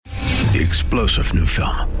The explosive new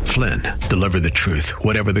film, Flynn, deliver the truth,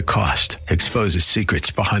 whatever the cost, exposes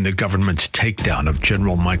secrets behind the government's takedown of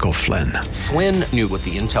General Michael Flynn. Flynn knew what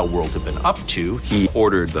the intel world had been up to. He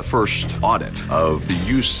ordered the first audit of the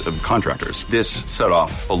use of contractors. This set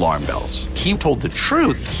off alarm bells. He told the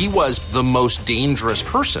truth. He was the most dangerous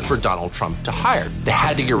person for Donald Trump to hire. They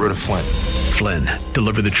had to get rid of Flynn. Flynn,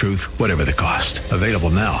 deliver the truth, whatever the cost. Available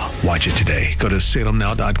now. Watch it today. Go to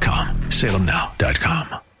salemnow.com.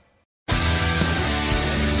 salemnow.com.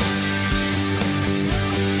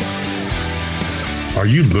 Are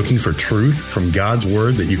you looking for truth from God's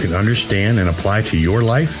Word that you can understand and apply to your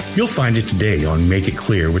life? You'll find it today on Make It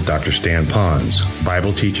Clear with Dr. Stan Pons,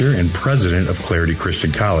 Bible teacher and president of Clarity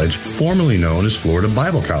Christian College, formerly known as Florida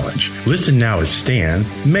Bible College. Listen now as Stan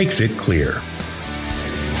makes it clear.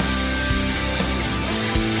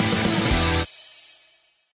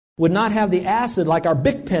 Would not have the acid like our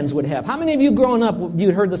Bic pens would have. How many of you growing up,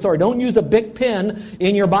 you heard the story, don't use a Bic pen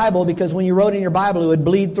in your Bible because when you wrote in your Bible it would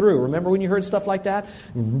bleed through. Remember when you heard stuff like that?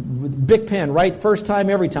 Bic pen, right? First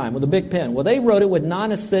time, every time with a Bic pen. Well, they wrote it with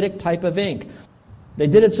non-acidic type of ink. They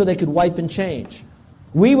did it so they could wipe and change.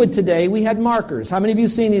 We had markers. How many of you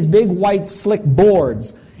seen these big white slick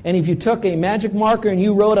boards? And if you took a magic marker and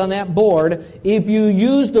you wrote on that board, if you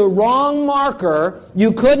used the wrong marker,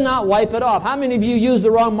 you could not wipe it off. How many of you used the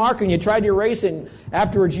wrong marker and you tried to erase it and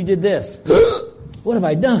afterwards you did this? What have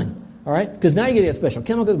I done? All right? Because now you get a special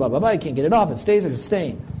chemical, blah, blah, blah. You can't get it off. It stays as a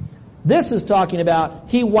stain. This is talking about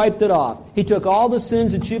he wiped it off. He took all the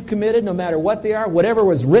sins that you've committed, no matter what they are, whatever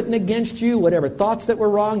was written against you, whatever thoughts that were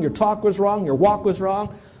wrong, your talk was wrong, your walk was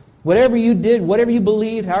wrong. Whatever you did, whatever you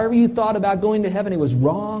believed, however you thought about going to heaven, it was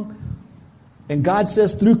wrong. And God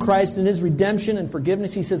says through Christ and His redemption and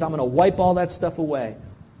forgiveness, He says, I'm going to wipe all that stuff away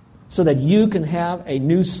so that you can have a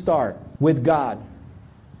new start with God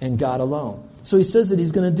and God alone. So He says that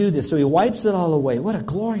He's going to do this. So He wipes it all away. What a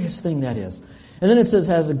glorious thing that is. And then it says,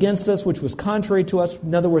 has against us, which was contrary to us.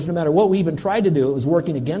 In other words, no matter what we even tried to do, it was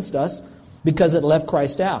working against us because it left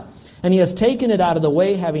Christ out. And He has taken it out of the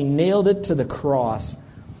way, having nailed it to the cross.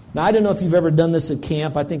 Now, I don't know if you've ever done this at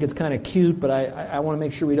camp. I think it's kind of cute, but I want to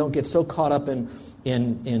make sure we don't get so caught up in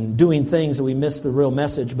doing things that we miss the real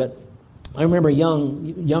message. But I remember much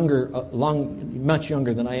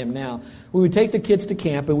younger than I am now, we would take the kids to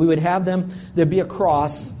camp and we would have them, there'd be a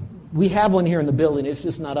cross. We have one here in the building. It's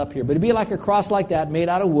just not up here. But it'd be like a cross like that, made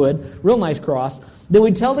out of wood, real nice cross. Then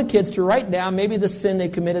we'd tell the kids to write down maybe the sin they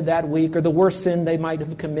committed that week or the worst sin they might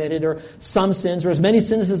have committed or some sins or as many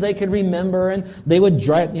sins as they could remember. And they would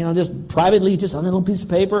just privately, just on a little piece of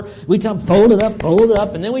paper, we'd tell them, fold it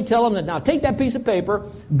up. And then we'd tell them that now take that piece of paper,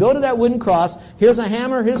 go to that wooden cross, here's a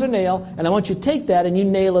hammer, here's a nail, and I want you to take that and you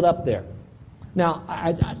nail it up there. Now,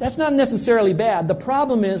 that's not necessarily bad. The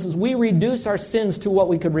problem is we reduce our sins to what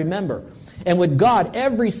we could remember. And with God,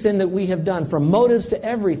 every sin that we have done, from motives to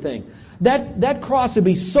everything, that cross would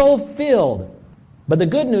be so filled. But the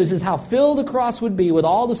good news is how filled the cross would be with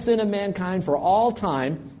all the sin of mankind for all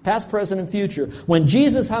time, past, present, and future. When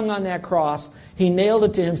Jesus hung on that cross, He nailed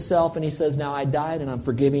it to Himself and He says, now I died and I'm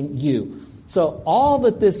forgiving you. So all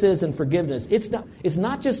that this is in forgiveness, it's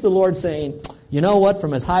not just the Lord saying, you know what,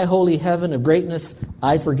 from His high holy heaven of greatness,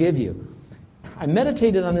 I forgive you. I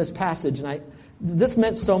meditated on this passage and this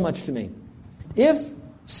meant so much to me. If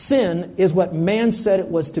sin is what man said it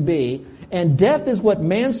was to be, and death is what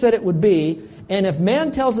man said it would be, and if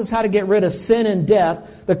man tells us how to get rid of sin and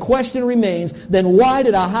death, the question remains, then why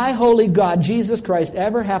did a high holy God, Jesus Christ,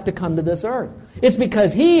 ever have to come to this earth? It's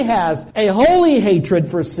because He has a holy hatred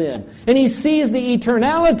for sin. And He sees the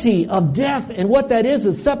eternality of death. And what that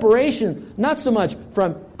is separation, not so much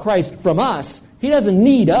from Christ from us. He doesn't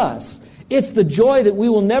need us. It's the joy that we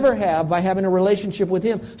will never have by having a relationship with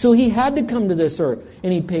Him. So He had to come to this earth,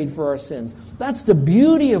 and He paid for our sins. That's the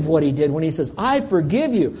beauty of what He did when He says, I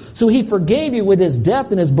forgive you. So He forgave you with His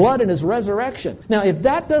death and His blood and His resurrection. Now, if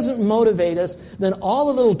that doesn't motivate us, then all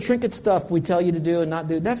the little trinket stuff we tell you to do and not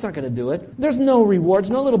do, that's not going to do it. There's no rewards,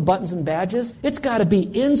 no little buttons and badges. It's got to be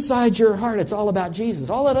inside your heart. It's all about Jesus.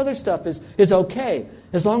 All that other stuff is okay,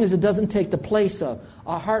 as long as it doesn't take the place of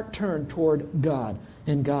a heart turned toward God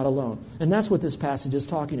and God alone. And that's what this passage is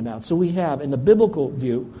talking about. So we have, in the biblical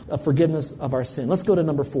view, a forgiveness of our sin. Let's go to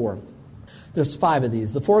number 4. There's 5 of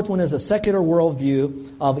these. The 4th one is a secular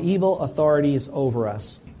worldview of evil authorities over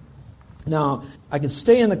us. Now, I could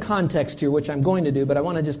stay in the context here, which I'm going to do, but I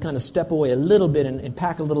want to just kind of step away a little bit and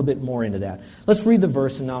pack a little bit more into that. Let's read the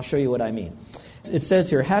verse and I'll show you what I mean. It says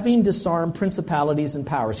here, having disarmed principalities and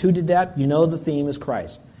powers. Who did that? You know the theme is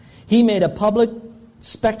Christ. He made a public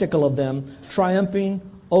spectacle of them, triumphing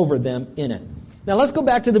over them in it. Now let's go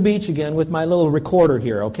back to the beach again with my little recorder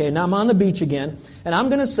here, okay? Now I'm on the beach again, and I'm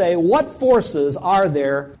going to say, what forces are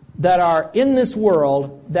there that are in this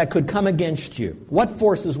world that could come against you? What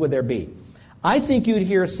forces would there be? I think you'd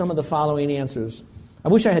hear some of the following answers. I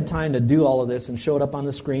wish I had time to do all of this and show it up on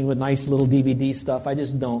the screen with nice little DVD stuff. I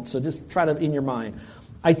just don't, so just try to in your mind.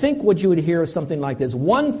 I think what you would hear is something like this.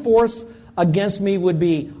 One force against me would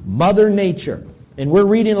be Mother Nature. And we're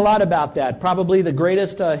reading a lot about that. Probably the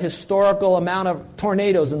greatest historical amount of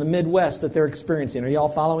tornadoes in the Midwest that they're experiencing. Are you all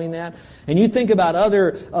following that? And you think about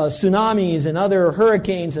other tsunamis and other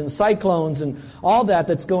hurricanes and cyclones and all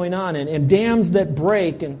that's going on, and dams that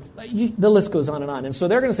break, and the list goes on. And so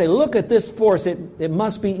they're going to say, look at this force, it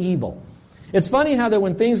must be evil. It's funny how that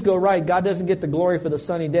when things go right, God doesn't get the glory for the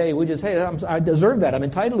sunny day. We just, hey, I deserve that. I'm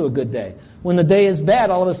entitled to a good day. When the day is bad,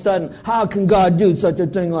 all of a sudden, how can God do such a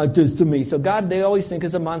thing like this to me? So God, they always think,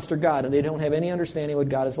 is a monster God, and they don't have any understanding of what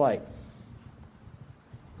God is like.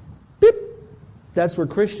 Beep. That's where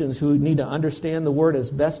Christians who need to understand the Word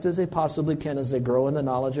as best as they possibly can as they grow in the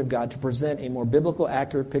knowledge of God to present a more biblical,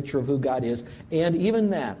 accurate picture of who God is. And even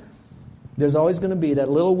that, there's always going to be that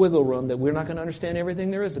little wiggle room that we're not going to understand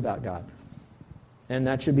everything there is about God. And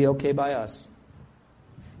that should be okay by us.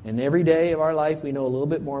 And every day of our life, we know a little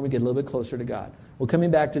bit more and we get a little bit closer to God. Well,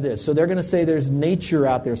 coming back to this. So they're going to say there's nature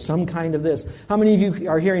out there, some kind of this. How many of you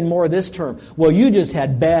are hearing more of this term? Well, you just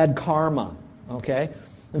had bad karma. Okay?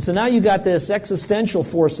 And so now you got this existential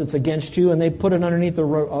force that's against you, and they put it underneath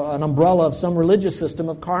an umbrella of some religious system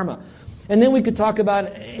of karma. And then we could talk about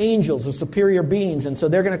angels or superior beings. And so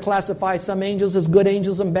they're going to classify some angels as good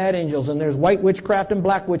angels and bad angels. And there's white witchcraft and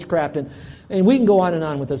black witchcraft. And we can go on and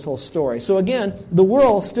on with this whole story. So again, the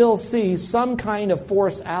world still sees some kind of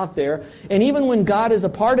force out there. And even when God is a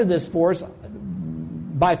part of this force,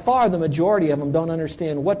 by far the majority of them don't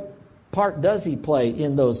understand what part does He play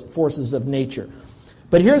in those forces of nature.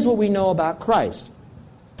 But here's what we know about Christ.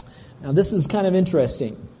 Now this is kind of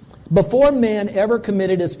interesting. Before man ever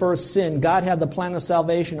committed his first sin, God had the plan of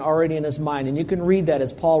salvation already in His mind. And you can read that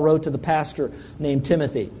as Paul wrote to the pastor named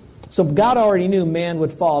Timothy. So God already knew man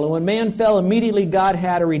would fall. And when man fell, immediately God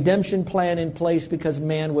had a redemption plan in place because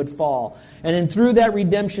man would fall. And then through that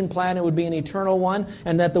redemption plan, it would be an eternal one.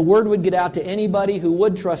 And that the word would get out to anybody who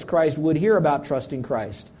would trust Christ, would hear about trusting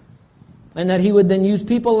Christ. And that He would then use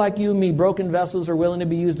people like you and me, broken vessels, are willing to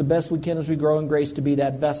be used the best we can as we grow in grace to be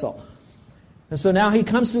that vessel. And so now He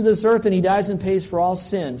comes to this earth and He dies and pays for all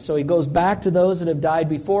sin. So He goes back to those that have died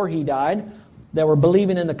before He died, that were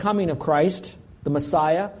believing in the coming of Christ, the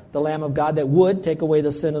Messiah, the Lamb of God that would take away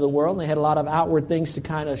the sin of the world. And they had a lot of outward things to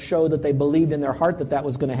kind of show that they believed in their heart that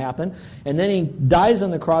was going to happen. And then He dies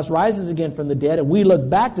on the cross, rises again from the dead, and we look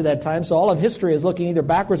back to that time. So all of history is looking either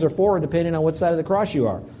backwards or forward depending on what side of the cross you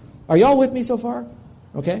are. Are you all with me so far?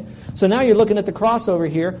 Okay. So now you're looking at the cross over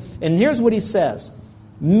here, and here's what He says.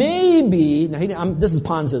 Maybe, now this is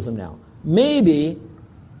Ponzism now, maybe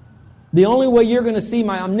the only way you're going to see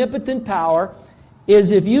my omnipotent power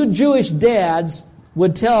is if you Jewish dads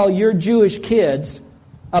would tell your Jewish kids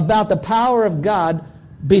about the power of God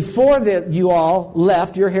before you all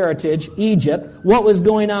left your heritage, Egypt, what was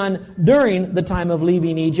going on during the time of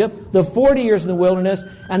leaving Egypt, the 40 years in the wilderness,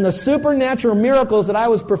 and the supernatural miracles that I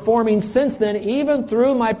was performing since then, even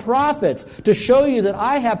through my prophets, to show you that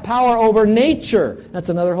I have power over nature. That's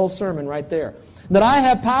another whole sermon right there. That I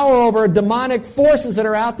have power over demonic forces that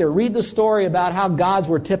are out there. Read the story about how gods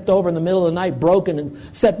were tipped over in the middle of the night, broken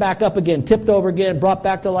and set back up again, tipped over again, brought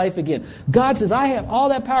back to life again. God says, I have all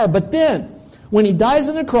that power. But then, when He dies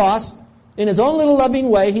on the cross, in His own little loving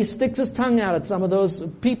way, He sticks His tongue out at some of those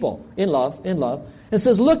people in love, and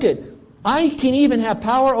says, look I can even have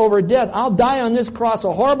power over death. I'll die on this cross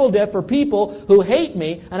a horrible death for people who hate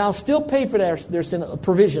me, and I'll still pay for their sin,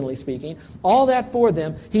 provisionally speaking. All that for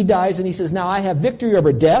them. He dies, and He says, now I have victory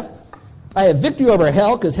over death. I have victory over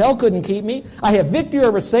hell, because hell couldn't keep me. I have victory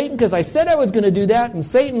over Satan, because I said I was going to do that, and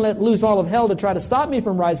Satan let loose all of hell to try to stop me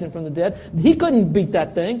from rising from the dead. He couldn't beat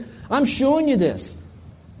that thing. I'm showing you this.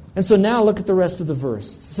 And so now look at the rest of the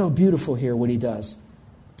verse. It's so beautiful here what He does.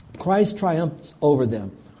 Christ triumphs over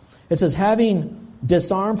them. It says, having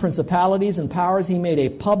disarmed principalities and powers, He made a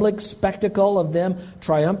public spectacle of them,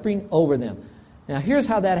 triumphing over them. Now here's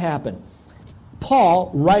how that happened. Paul,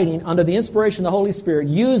 writing under the inspiration of the Holy Spirit,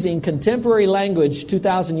 using contemporary language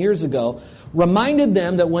 2,000 years ago, reminded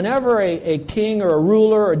them that whenever a king or a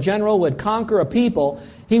ruler or a general would conquer a people,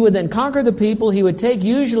 he would then conquer the people. He would take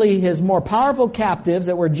usually his more powerful captives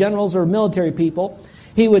that were generals or military people.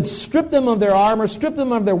 He would strip them of their armor, strip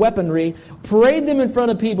them of their weaponry, parade them in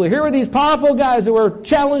front of people. Here are these powerful guys who were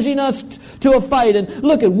challenging us to a fight, and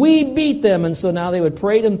look, we beat them. And so now they would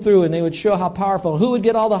parade them through, and they would show how powerful. Who would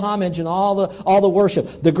get all the homage and all the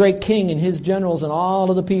worship? The great king and his generals and all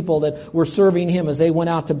of the people that were serving him as they went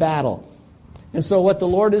out to battle. And so what the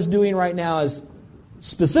Lord is doing right now is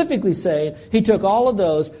specifically saying he took all of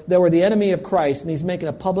those that were the enemy of Christ, and he's making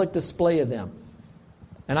a public display of them.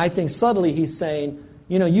 And I think subtly he's saying,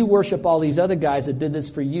 you worship all these other guys that did this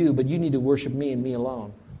for you, but you need to worship me and me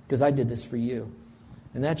alone, because I did this for you.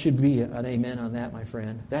 And that should be an amen on that, my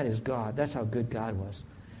friend. That is God. That's how good God was.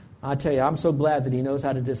 I tell you, I'm so glad that he knows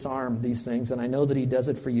how to disarm these things, and I know that he does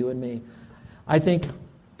it for you and me. I think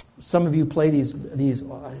some of you play these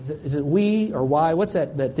is it we or why? What's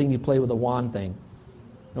that thing you play with a wand thing?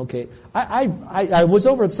 Okay. I was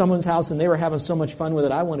over at someone's house, and they were having so much fun with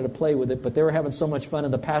it. I wanted to play with it, but they were having so much fun,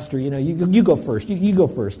 and the pastor, you go first. You go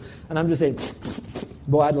first. And I'm just saying,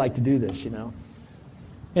 boy, I'd like to do this,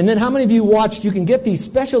 And then how many of you watched, you can get these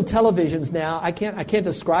special televisions now. I can't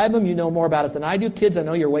describe them. You know more about it than I do. Kids, I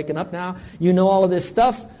know you're waking up now. You know all of this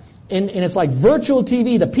stuff. And it's like virtual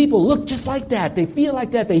TV. The people look just like that. They feel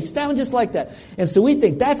like that. They sound just like that. And so we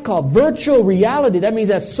think that's called virtual reality. That means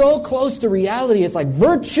that's so close to reality. It's like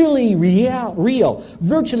virtually real.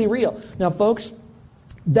 Virtually real. Now, folks,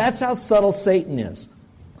 that's how subtle Satan is.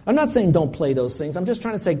 I'm not saying don't play those things. I'm just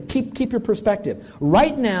trying to say keep your perspective.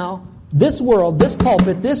 Right now, this world, this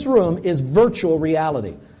pulpit, this room is virtual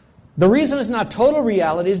reality. The reason it's not total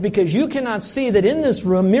reality is because you cannot see that in this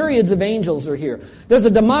room myriads of angels are here. There's a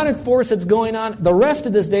demonic force that's going on the rest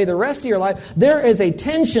of this day, the rest of your life. There is a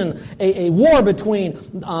tension, a war between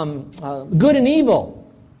good and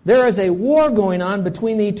evil. There is a war going on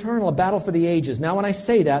between the eternal, a battle for the ages. Now when I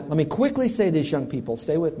say that, let me quickly say this, young people.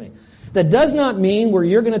 Stay with me. That does not mean where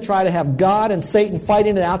you're going to try to have God and Satan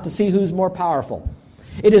fighting it out to see who's more powerful.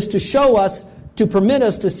 It is to show us, to permit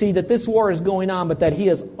us to see that this war is going on, but that he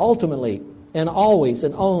is ultimately and always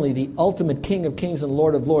and only the ultimate King of kings and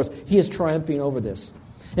Lord of lords. He is triumphing over this.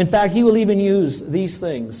 In fact, he will even use these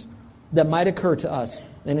things that might occur to us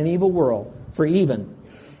in an evil world, for even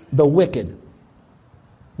the wicked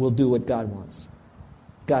will do what God wants.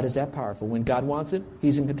 God is that powerful. When God wants it,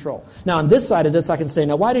 he's in control. Now, on this side of this, I can say,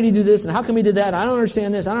 now, why did he do this? And how come he did that? I don't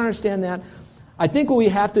understand this. I don't understand that. I think what we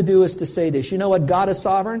have to do is to say this. You know what? God is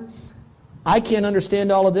sovereign. I can't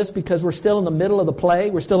understand all of this because we're still in the middle of the play.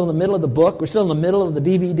 We're still in the middle of the book. We're still in the middle of the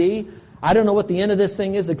DVD. I don't know what the end of this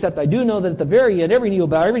thing is, except I do know that at the very end, every knee will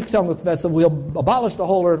bow, every tongue will confess that we'll abolish the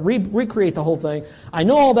whole earth, recreate the whole thing. I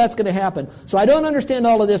know all that's going to happen. So I don't understand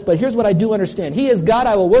all of this, but here's what I do understand. He is God.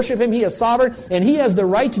 I will worship him. He is sovereign, and he has the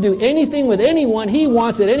right to do anything with anyone he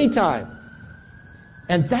wants at any time.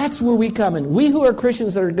 And that's where we come in. We who are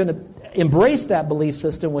Christians that are going to embrace that belief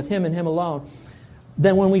system with him and him alone,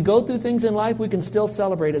 then when we go through things in life, we can still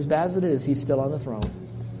celebrate as bad as it is. He's still on the throne.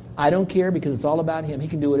 I don't care because it's all about him. He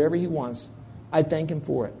can do whatever he wants. I thank him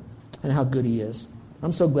for it and how good he is.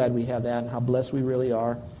 I'm so glad we have that and how blessed we really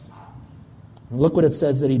are. And look what it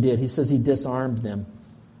says that he did. He says he disarmed them.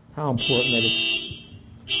 How important that is.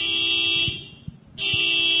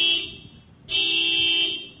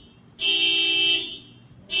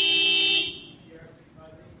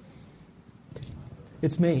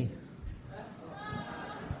 It's me.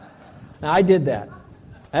 Now, I did that.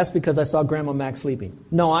 That's because I saw Grandma Mac sleeping.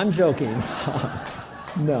 No, I'm joking.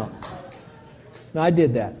 No, I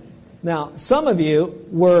did that. Now, some of you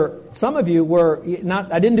were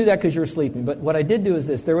not, I didn't do that because you were sleeping, but what I did do is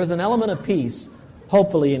this. There was an element of peace,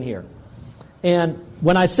 hopefully, in here. And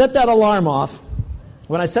when I set that alarm off,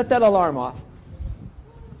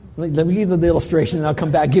 let me give you the illustration and I'll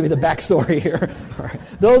come back and give you the backstory here. All right.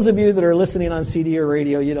 Those of you that are listening on CD or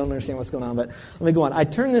radio, you don't understand what's going on, but let me go on. I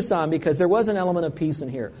turned this on because there was an element of peace in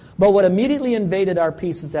here. But what immediately invaded our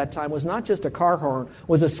peace at that time was not just a car horn,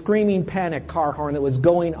 was a screaming panic car horn that was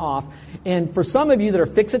going off. And for some of you that are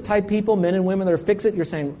fix-it type people, men and women that are fix-it, you're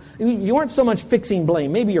saying, you aren't so much fixing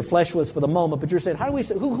blame. Maybe your flesh was for the moment, but you're saying, how can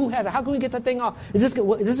we get that thing off? Is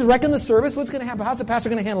this wrecking the service? What's going to happen? How's the pastor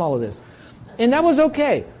going to handle all of this? And that was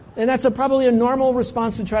okay. And that's probably a normal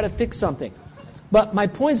response to try to fix something. But my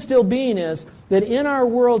point still being is that in our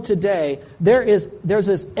world today, there's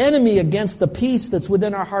this enemy against the peace that's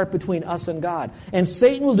within our heart between us and God. And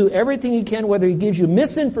Satan will do everything he can, whether he gives you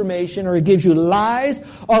misinformation or he gives you lies,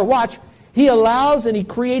 or watch, He allows and he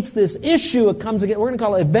creates this issue. It comes again. We're going to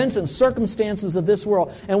call it events and circumstances of this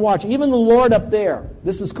world. And watch, even the Lord up there,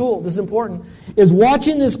 this is cool, this is important, is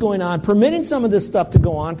watching this going on, permitting some of this stuff to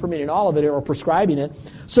go on, permitting all of it or prescribing it,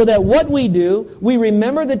 so that what we do, we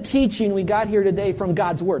remember the teaching we got here today from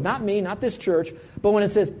God's Word. Not me, not this church, but when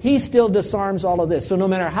it says He still disarms all of this. So no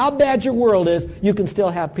matter how bad your world is, you can still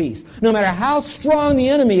have peace. No matter how strong the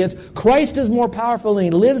enemy is, Christ is more powerful and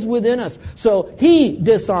He lives within us. So He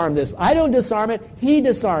disarmed this. I don't disarm it, He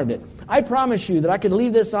disarmed it. I promise you that I could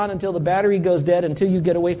leave this on until the battery goes dead, until you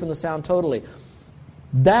get away from the sound totally.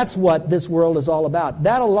 That's what this world is all about.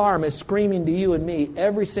 That alarm is screaming to you and me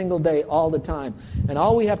every single day, all the time. And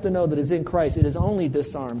all we have to know that is in Christ, it is only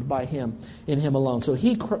disarmed by Him, in Him alone. So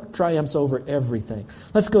He triumphs over everything.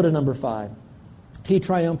 Let's go to number 5. He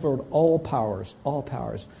triumphed over all powers, all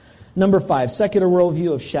powers. Number 5, secular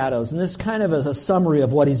worldview of shadows. And this kind of is a summary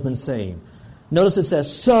of what he's been saying. Notice it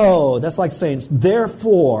says, so, that's like saying,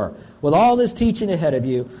 therefore, with all this teaching ahead of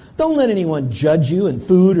you, don't let anyone judge you in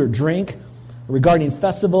food or drink, regarding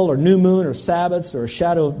festival or new moon or Sabbaths or a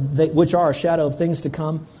shadow, which are a shadow of things to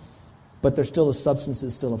come, but they're still the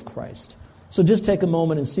substances still of Christ. So just take a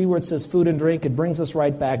moment and see where it says food and drink. It brings us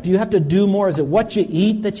right back. Do you have to do more? Is it what you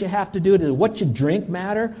eat that you have to do? Does what you drink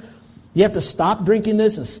matter? Do you have to stop drinking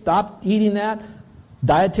this and stop eating that?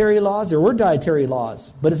 Dietary laws? There were dietary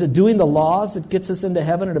laws. But is it doing the laws that gets us into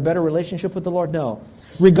heaven and a better relationship with the Lord? No.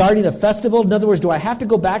 Regarding a festival, in other words, do I have to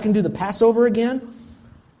go back and do the Passover again?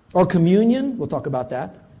 Or communion, we'll talk about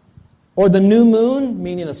that. Or the new moon,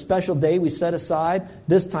 meaning a special day we set aside.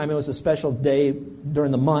 This time it was a special day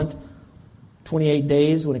during the month, 28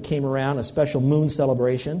 days when it came around, a special moon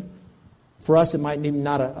celebration. For us, it might be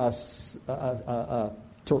not a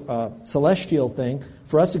celestial thing.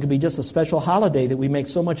 For us, it could be just a special holiday that we make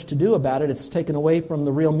so much to do about it, it's taken away from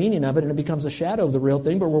the real meaning of it, and it becomes a shadow of the real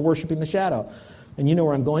thing, but we're worshiping the shadow. And you know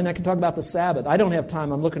where I'm going. I can talk about the Sabbath. I don't have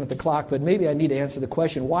time. I'm looking at the clock, but maybe I need to answer the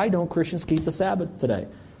question, why don't Christians keep the Sabbath today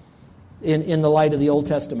in the light of the Old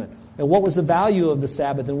Testament? And what was the value of the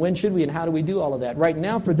Sabbath, and when should we, and how do we do all of that? Right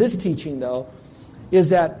now, for this teaching, though, is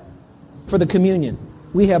that for the communion,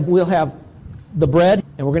 we'll have the bread,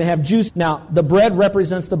 and we're going to have juice. Now, the bread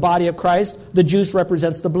represents the body of Christ. The juice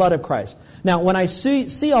represents the blood of Christ. Now, when I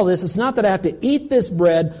see all this, it's not that I have to eat this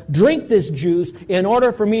bread, drink this juice, in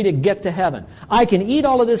order for me to get to heaven. I can eat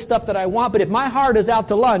all of this stuff that I want, but if my heart is out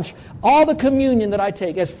to lunch, all the communion that I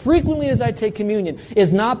take, as frequently as I take communion,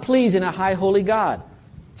 is not pleasing a high holy God.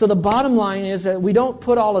 So the bottom line is that we don't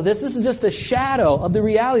put all of this. This is just a shadow of the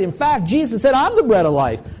reality. In fact, Jesus said, I'm the bread of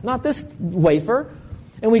life, not this wafer.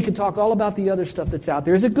 And we could talk all about the other stuff that's out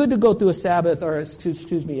there. Is it good to go through a Sabbath, or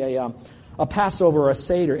a Passover or a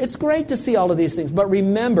Seder? It's great to see all of these things, but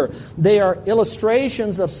remember, they are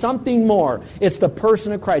illustrations of something more. It's the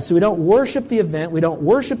person of Christ. So we don't worship the event, we don't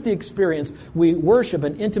worship the experience, we worship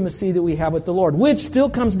an intimacy that we have with the Lord, which still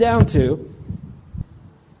comes down to,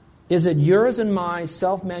 is it yours and my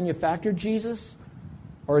self-manufactured Jesus,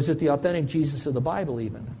 or is it the authentic Jesus of the Bible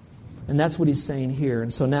even? And that's what he's saying here.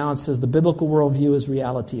 And so now it says the biblical worldview is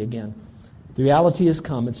reality again. The reality has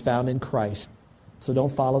come. It's found in Christ. So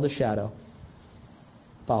don't follow the shadow.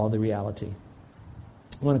 Follow the reality.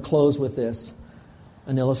 I want to close with this,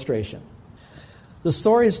 an illustration. The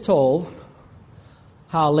story is told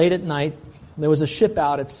how late at night there was a ship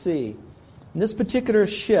out at sea. And this particular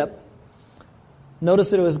ship, notice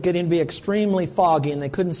that it was getting to be extremely foggy and they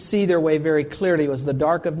couldn't see their way very clearly. It was the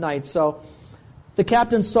dark of night. So the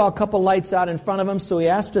captain saw a couple lights out in front of him, so he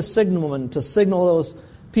asked a signalman to signal those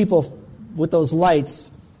people with those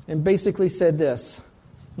lights and basically said this.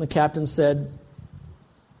 And the captain said,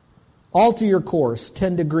 alter your course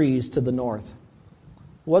 10 degrees to the north.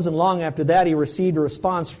 It wasn't long after that he received a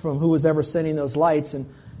response from who was ever sending those lights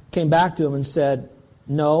and came back to him and said,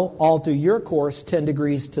 no, alter your course 10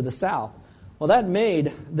 degrees to the south. Well, that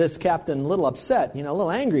made this captain a little upset, a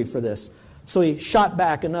little angry for this. So he shot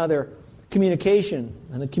back another communication,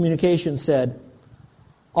 and the communication said,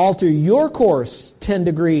 alter your course 10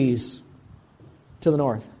 degrees to the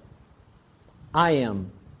north. I am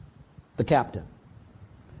the captain.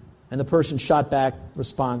 And the person shot back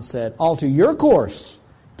response said, alter your course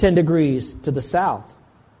 10 degrees to the south.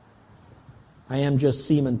 I am just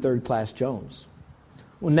Seaman Third Class Jones.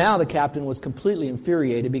 Well, now the captain was completely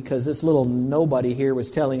infuriated because this little nobody here was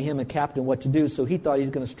telling him, the captain, what to do, so he thought he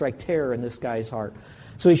was going to strike terror in this guy's heart.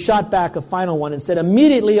 So he shot back a final one and said,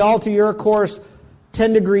 immediately alter your course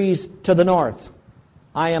 10 degrees to the north.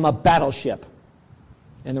 I am a battleship.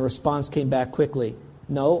 And the response came back quickly.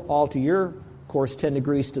 No, alter your course 10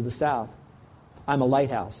 degrees to the south. I'm a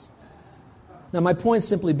lighthouse. Now my point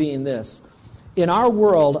simply being this. in our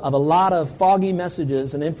world of a lot of foggy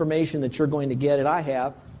messages and information that you're going to get, and I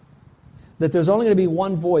have, that there's only going to be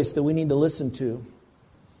one voice that we need to listen to,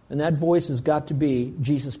 and that voice has got to be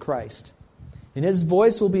Jesus Christ. And His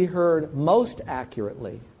voice will be heard most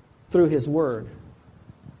accurately through His Word.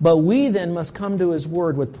 But we then must come to His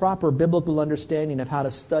Word with proper biblical understanding of how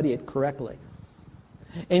to study it correctly.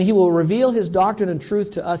 And He will reveal His doctrine and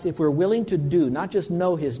truth to us if we're willing to do, not just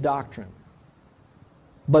know His doctrine,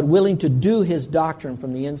 but willing to do His doctrine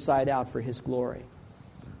from the inside out for His glory.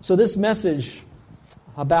 So this message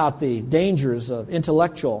about the dangers of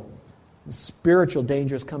intellectual and spiritual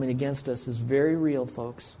dangers coming against us is very real,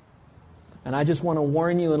 folks. And I just want to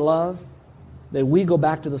warn you in love that we go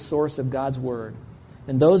back to the source of God's Word.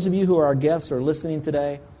 And those of you who are our guests or listening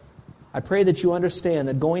today, I pray that you understand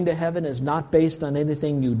that going to heaven is not based on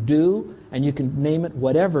anything you do, and you can name it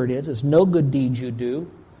whatever it is. It's no good deeds you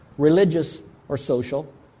do, religious or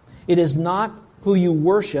social. It is not who you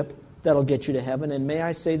worship that'll get you to heaven. And may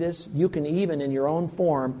I say this, you can even in your own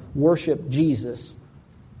form worship Jesus.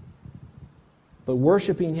 But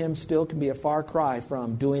worshiping Him still can be a far cry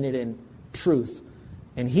from doing it in truth.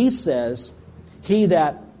 And He says, he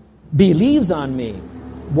that believes on me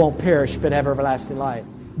won't perish but have everlasting life.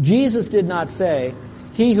 Jesus did not say,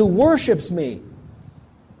 he who worships me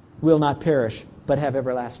will not perish but have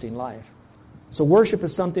everlasting life. So worship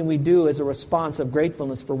is something we do as a response of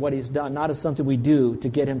gratefulness for what He's done, not as something we do to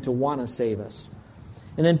get Him to want to save us.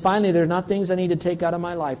 And then finally, there are not things I need to take out of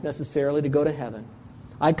my life necessarily to go to heaven.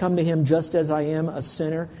 I come to Him just as I am, a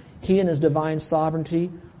sinner. He in His divine sovereignty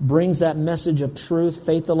brings that message of truth,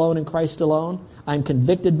 faith alone in Christ alone. I'm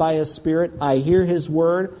convicted by His Spirit. I hear His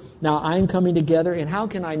Word. Now I'm coming together. And how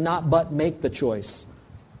can I not but make the choice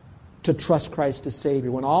to trust Christ as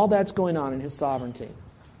Savior when all that's going on in His sovereignty?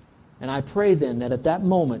 And I pray then that at that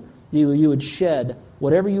moment you would shed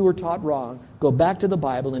whatever you were taught wrong, go back to the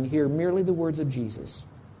Bible and hear merely the words of Jesus.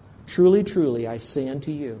 Truly, truly, I say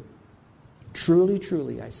unto you, truly,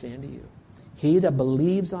 truly, I say unto you, he that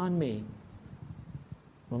believes on me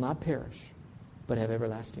will not perish, but have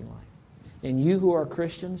everlasting life. And you who are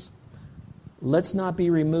Christians, let's not be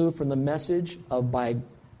removed from the message of by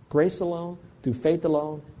grace alone, through faith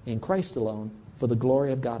alone, in Christ alone, for the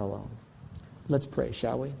glory of God alone. Let's pray,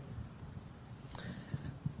 shall we?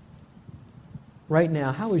 Right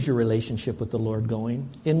now, how is your relationship with the Lord going?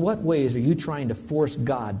 In what ways are you trying to force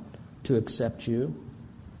God to accept you?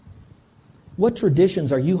 What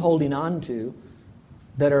traditions are you holding on to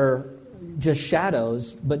that are just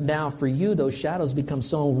shadows, but now for you those shadows become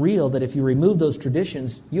so real that if you remove those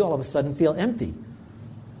traditions, you all of a sudden feel empty.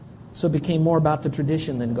 So it became more about the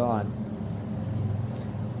tradition than God.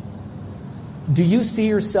 Do you see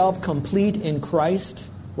yourself complete in Christ,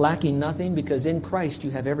 lacking nothing? Because in Christ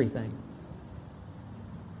you have everything.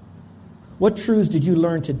 What truths did you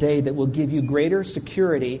learn today that will give you greater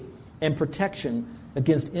security and protection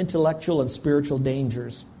against intellectual and spiritual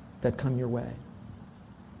dangers that come your way?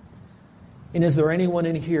 And is there anyone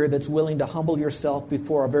in here that's willing to humble yourself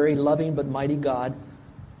before a very loving but mighty God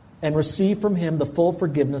and receive from Him the full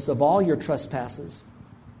forgiveness of all your trespasses?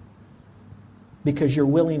 Because you're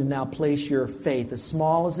willing to now place your faith, as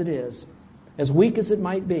small as it is, as weak as it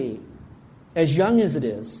might be, as young as it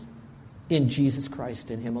is, in Jesus Christ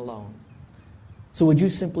and Him alone. So would you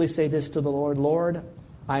simply say this to the Lord? Lord,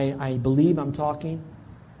 I believe I'm talking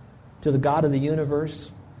to the God of the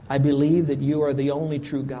universe. I believe that you are the only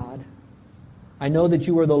true God. I know that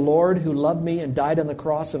you are the Lord who loved me and died on the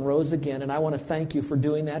cross and rose again, and I want to thank you for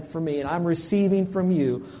doing that for me. And I'm receiving from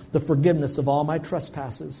you the forgiveness of all my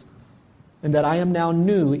trespasses, and that I am now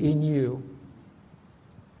new in you.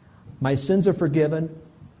 My sins are forgiven.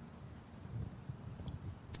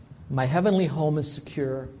 My heavenly home is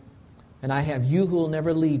secure. And I have you who will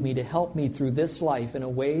never leave me to help me through this life in a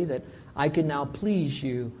way that I can now please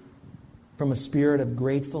you from a spirit of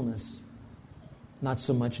gratefulness, not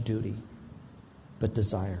so much duty, but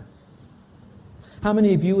desire. How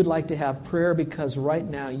many of you would like to have prayer because right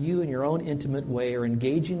now you in your own intimate way are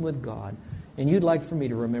engaging with God and you'd like for me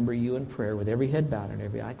to remember you in prayer with every head bowed and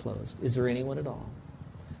every eye closed? Is there anyone at all?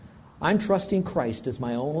 I'm trusting Christ as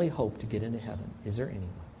my only hope to get into heaven. Is there anyone?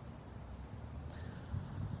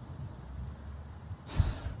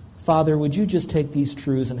 Father, would you just take these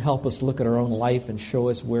truths and help us look at our own life and show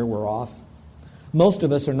us where we're off? Most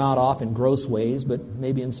of us are not off in gross ways, but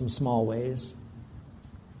maybe in some small ways.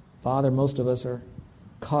 Father, most of us are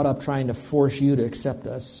caught up trying to force you to accept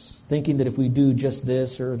us, thinking that if we do just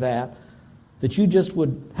this or that you just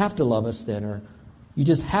would have to love us then, or you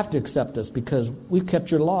just have to accept us because we've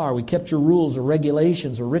kept your law, or we kept your rules or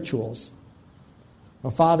regulations or rituals.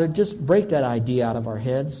 Well, Father, just break that idea out of our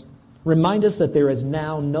heads. Remind us that there is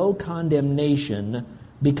now no condemnation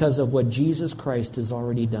because of what Jesus Christ has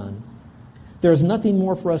already done. There is nothing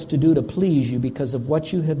more for us to do to please you because of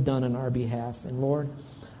what you have done on our behalf. And Lord,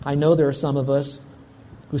 I know there are some of us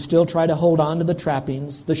who still try to hold on to the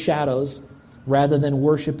trappings, the shadows, rather than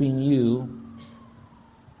worshiping you,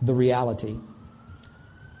 the reality.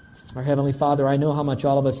 Our Heavenly Father, I know how much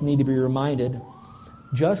all of us need to be reminded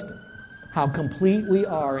just how complete we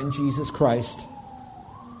are in Jesus Christ.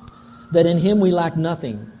 That in Him we lack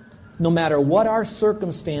nothing. No matter what our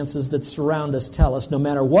circumstances that surround us tell us, no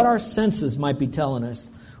matter what our senses might be telling us,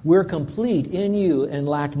 we're complete in you and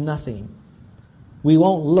lack nothing. We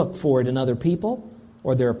won't look for it in other people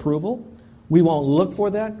or their approval. We won't look for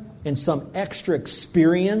that in some extra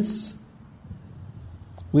experience.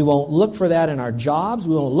 We won't look for that in our jobs.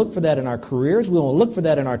 We won't look for that in our careers. We won't look for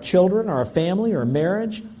that in our children or our family or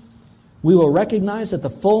marriage. We will recognize that the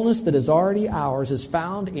fullness that is already ours is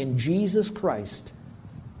found in Jesus Christ,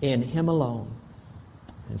 in Him alone.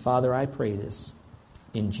 And Father, I pray this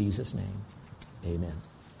in Jesus' name. Amen.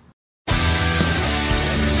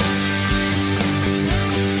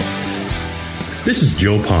 This is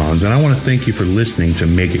Joe Pons, and I want to thank you for listening to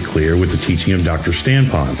Make It Clear with the teaching of Dr. Stan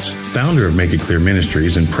Pons, founder of Make It Clear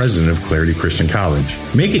Ministries and president of Clarity Christian College.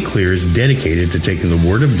 Make It Clear is dedicated to taking the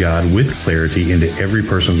Word of God with clarity into every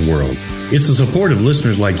person's world. It's the support of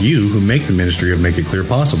listeners like you who make the ministry of Make It Clear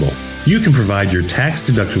possible. You can provide your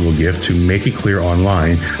tax-deductible gift to Make It Clear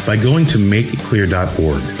online by going to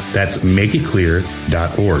makeitclear.org. That's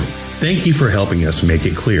makeitclear.org. Thank you for helping us make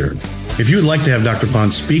it clear. If you would like to have Dr.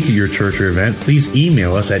 Pons speak at your church or event, please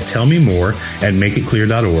email us at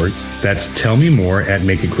tellmemore@makeitclear.org. That's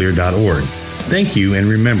tellmemore@makeitclear.org. Thank you, and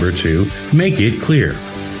remember to make it clear.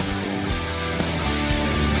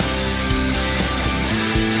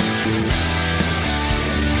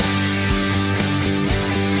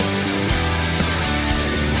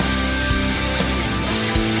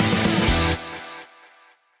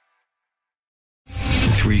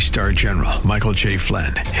 Three-star General Michael J.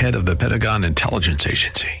 Flynn, head of the Pentagon Intelligence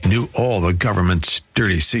Agency, knew all the government's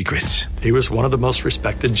dirty secrets. He was one of the most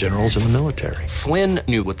respected generals in the military. Flynn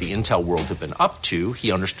knew what the intel world had been up to.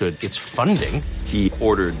 He understood its funding. He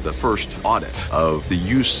ordered the first audit of the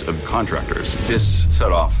use of contractors. This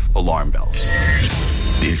set off alarm bells.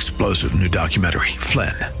 The explosive new documentary,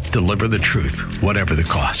 Flynn, Deliver the Truth, Whatever the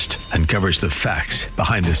Cost, uncovers the facts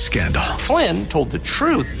behind this scandal. Flynn told the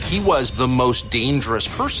truth. He was the most dangerous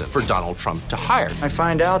person for Donald Trump to hire. I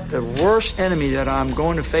find out the worst enemy that I'm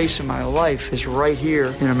going to face in my life is right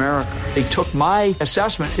here in America. They took my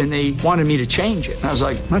assessment and they wanted me to change it. And I was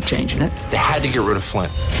like, I'm not changing it. They had to get rid of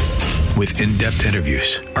Flynn. With in-depth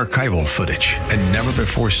interviews, archival footage, and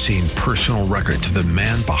never-before-seen personal records of the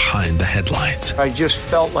man behind the headlines. I just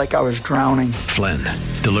felt like I was drowning. Flynn,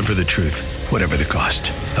 Deliver the Truth, Whatever the Cost.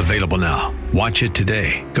 Available now. Watch it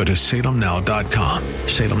today. Go to salemnow.com.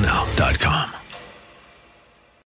 salemnow.com.